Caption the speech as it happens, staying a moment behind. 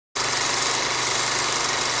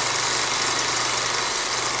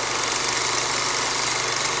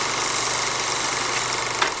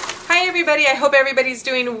everybody, I hope everybody's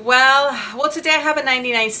doing well. Well, today I have a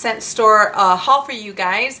 99-cent store haul for you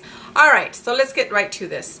guys. Alright, so let's get right to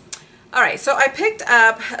this. Alright, so I picked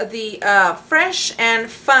up the Fresh and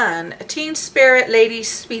Fun Teen Spirit Lady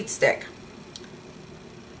Speed Stick.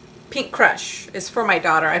 Pink Crush is for my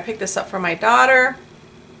daughter. I picked this up for my daughter.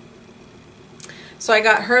 So I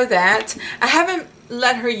got her that. I haven't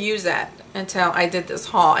let her use that until I did this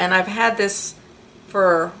haul. And I've had this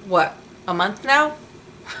for, what, a month now?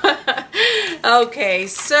 Okay,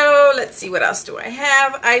 so let's see, what else do I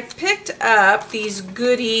have? I picked up these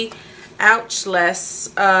Goody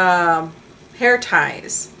Ouchless hair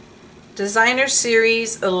ties. Designer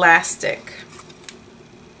Series Elastic.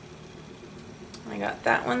 I got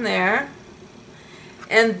that one there.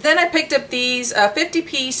 And then I picked up these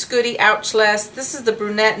 50-piece Goody Ouchless. This is the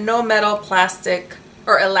brunette no metal plastic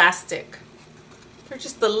or elastic. They're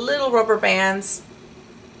just the little rubber bands.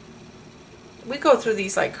 We go through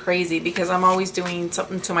these like crazy because I'm always doing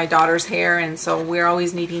something to my daughter's hair, and so we're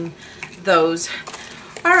always needing those.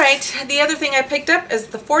 Alright, the other thing I picked up is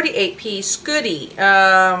the 48-piece Goody.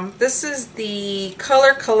 This is the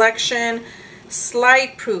Color Collection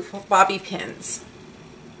Slide Proof Bobby Pins.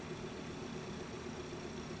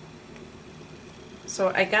 So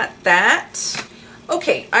I got that.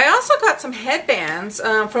 Okay, I also got some headbands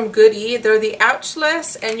from Goody. They're the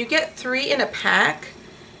Ouchless, and you get 3 in a pack.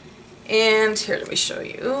 And here, let me show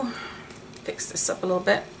you. Fix this up a little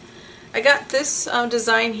bit. I got this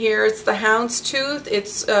design here. It's the houndstooth.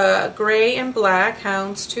 It's gray and black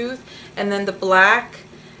houndstooth, and then the black,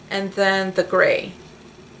 and then the gray.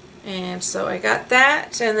 And so I got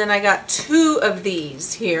that, and then I got 2 of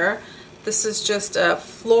these here. This is just a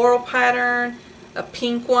floral pattern, a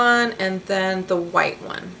pink one, and then the white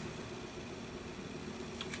one.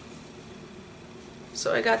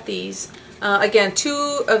 So I got these. Again,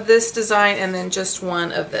 2 of this design and then just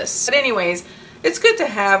 1 of this. But anyways, it's good to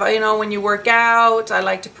have, you know, when you work out. I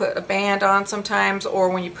like to put a band on sometimes, or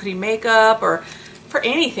when you're putting makeup, or for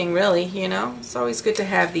anything really, you know. It's always good to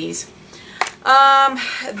have these. Then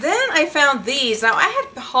I found these. Now, I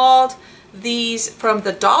had hauled these from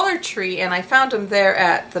the Dollar Tree, and I found them there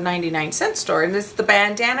at the 99-cent store. And this is the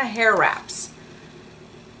bandana hair wraps.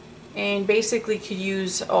 And basically could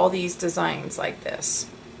use all these designs like this.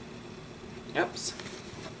 Oops,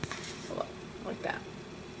 like that.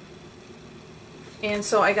 And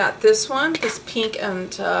so I got this one, this pink and,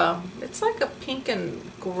 it's like a pink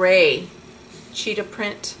and gray cheetah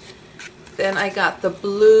print. Then I got the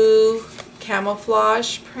blue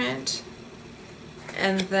camouflage print.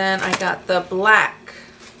 And then I got the black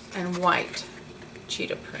and white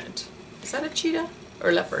cheetah print. Is that a cheetah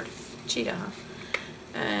or leopard? Cheetah, huh?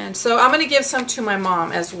 And so I'm going to give some to my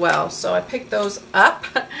mom as well. So I picked those up.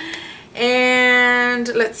 And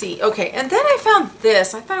let's see. Okay, and then I found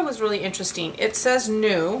this. I thought it was really interesting. It says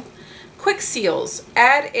new. Quick seals.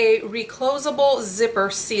 Add a reclosable zipper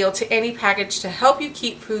seal to any package to help you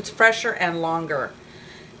keep foods fresher and longer.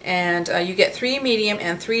 And you get 3 medium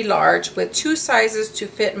and 3 large with 2 sizes to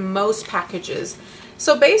fit most packages.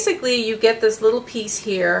 So basically you get this little piece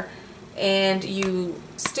here and you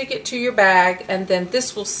stick it to your bag, and then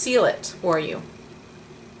this will seal it for you.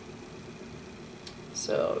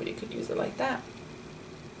 So you could use it like that.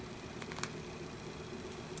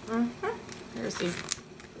 Here's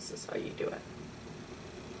this is how you do it.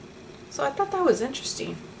 So I thought that was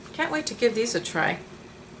interesting. Can't wait to give these a try.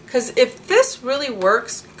 Because if this really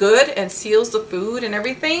works good and seals the food and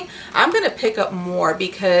everything, I'm going to pick up more,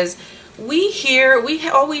 because we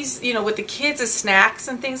always, you know, with the kids as snacks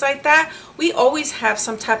and things like that, we always have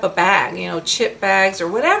some type of bag, you know, chip bags or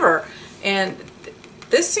whatever. And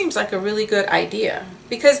this seems like a really good idea,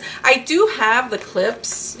 because I do have the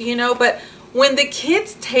clips, you know, but when the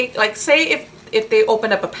kids take, like, say if they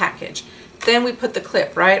open up a package, then we put the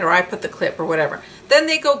clip, right? Or I put the clip or whatever. Then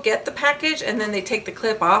they go get the package and then they take the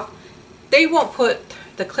clip off. They won't put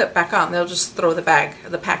the clip back on. They'll just throw the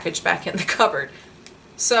package back in the cupboard.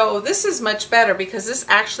 So this is much better because this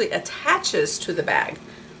actually attaches to the bag.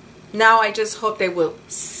 Now I just hope they will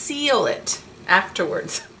seal it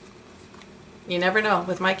afterwards. You never know.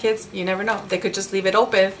 With my kids, you never know. They could just leave it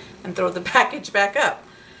open and throw the package back up.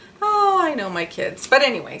 Oh, I know my kids. But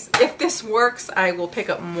anyways, if this works, I will pick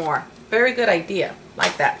up more. Very good idea.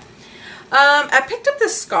 Like that. I picked up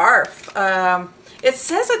this scarf. It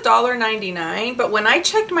says $1.99, but when I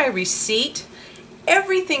checked my receipt,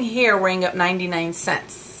 everything here rang up 99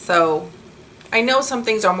 cents. So I know some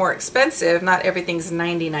things are more expensive. Not everything's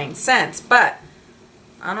 99 cents, but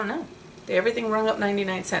I don't know. Everything rung up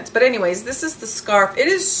 99 cents. But anyways, this is the scarf. It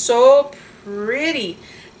is so pretty.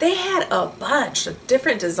 They had a bunch of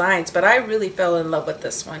different designs, but I really fell in love with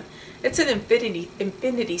this one. It's an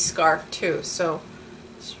infinity scarf too, so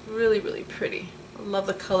it's really, really pretty. I love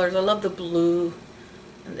the colors. I love the blue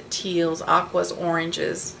and the teals, aquas,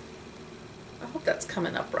 oranges. I hope that's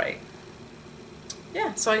coming up right.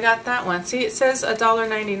 Yeah, so I got that one. See, it says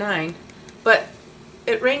 $1.99, but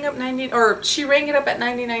it rang up she rang it up at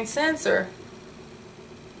 99 cents, or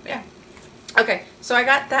yeah. Okay, so I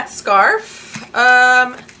got that scarf.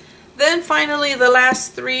 Then finally the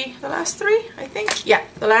last three, I think. Yeah,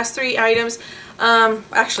 the last three items.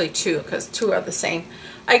 Actually two, because two are the same.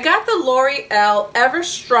 I got the L'Oreal Ever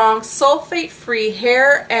Strong Sulfate-Free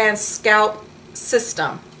Hair and Scalp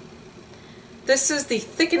System. This is the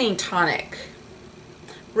thickening tonic.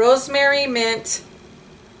 Rosemary mint.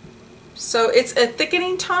 So it's a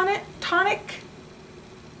thickening tonic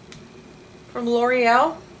from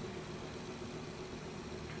L'Oreal.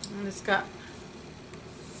 And it's got,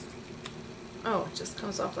 oh, it just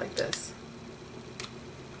comes off like this.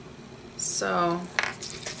 So,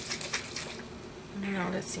 I don't know,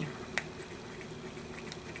 let's see.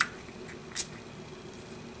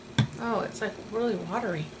 Oh, it's like really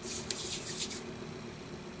watery.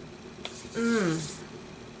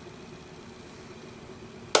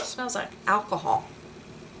 Smells like alcohol.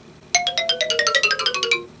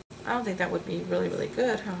 I don't think that would be really, really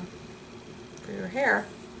good, huh? For your hair.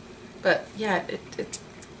 But yeah, it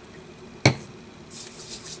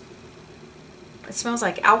smells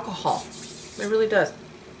like alcohol. It really does.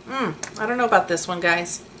 I don't know about this one,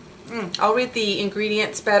 guys. I'll read the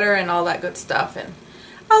ingredients better and all that good stuff, and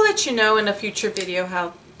I'll let you know in a future video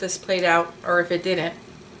how this played out, or if it didn't.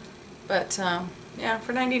 But yeah,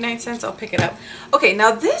 for 99 cents I'll pick it up. Okay,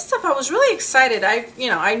 now this stuff I was really excited.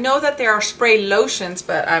 I know that there are spray lotions,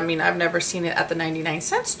 but I mean, I've never seen it at the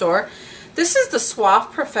 99-cent store. This is the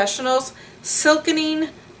Suave Professionals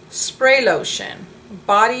Silkening Spray Lotion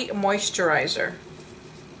Body Moisturizer.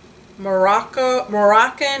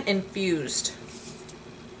 Moroccan infused.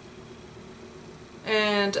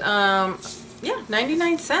 And yeah,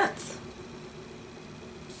 99 cents.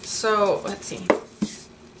 So let's see.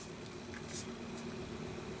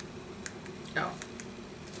 Oh,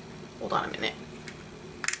 hold on a minute.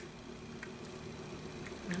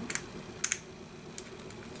 No.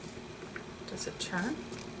 Does it turn?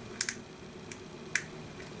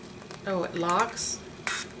 Oh, it locks.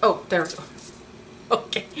 Oh, there we go.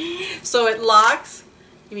 Okay, so it locks.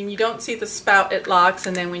 I mean, you don't see the spout, it locks,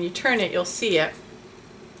 and then when you turn it, you'll see it.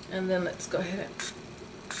 And then let's go ahead and...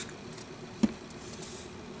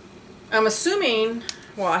 I'm assuming,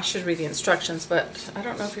 well, I should read the instructions, but I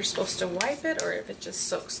don't know if you're supposed to wipe it or if it just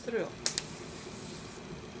soaks through.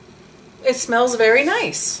 It smells very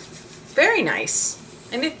nice. Very nice.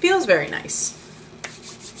 And it feels very nice.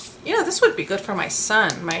 You know, this would be good for my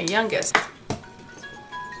son, my youngest.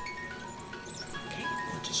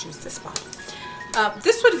 Use this bottle.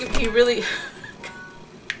 This would be really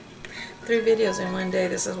 3 videos in one day.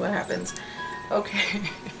 This is what happens. Okay.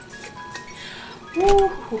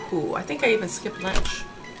 Woo-hoo-hoo. I think I even skipped lunch.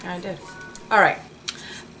 I did. All right.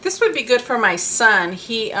 This would be good for my son.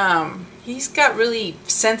 He's got really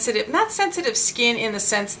sensitive, not sensitive skin in the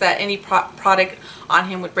sense that any product on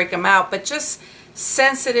him would break him out, but just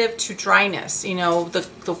sensitive to dryness. You know, the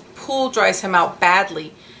pool dries him out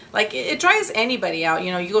badly. Like, it dries anybody out,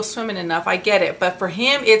 you know, you go swimming enough, I get it. But for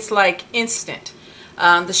him, it's like instant.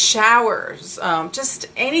 The showers, just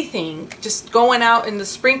anything, just going out in the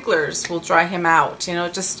sprinklers will dry him out, you know,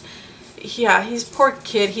 just, yeah, he's poor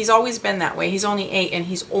kid. He's always been that way. He's only 8 and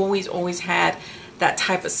he's always had that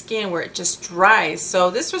type of skin where it just dries. So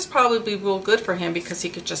this was probably real good for him because he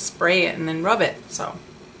could just spray it and then rub it. So,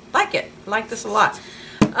 like it. I like this a lot.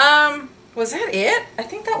 Was that it? I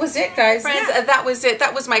think that was it, guys. Friends, yeah. That was it.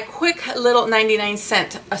 That was my quick little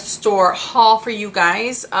 99-cent store haul for you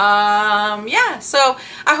guys. Yeah, so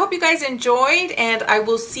I hope you guys enjoyed, and I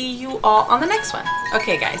will see you all on the next one.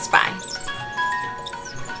 Okay, guys, bye.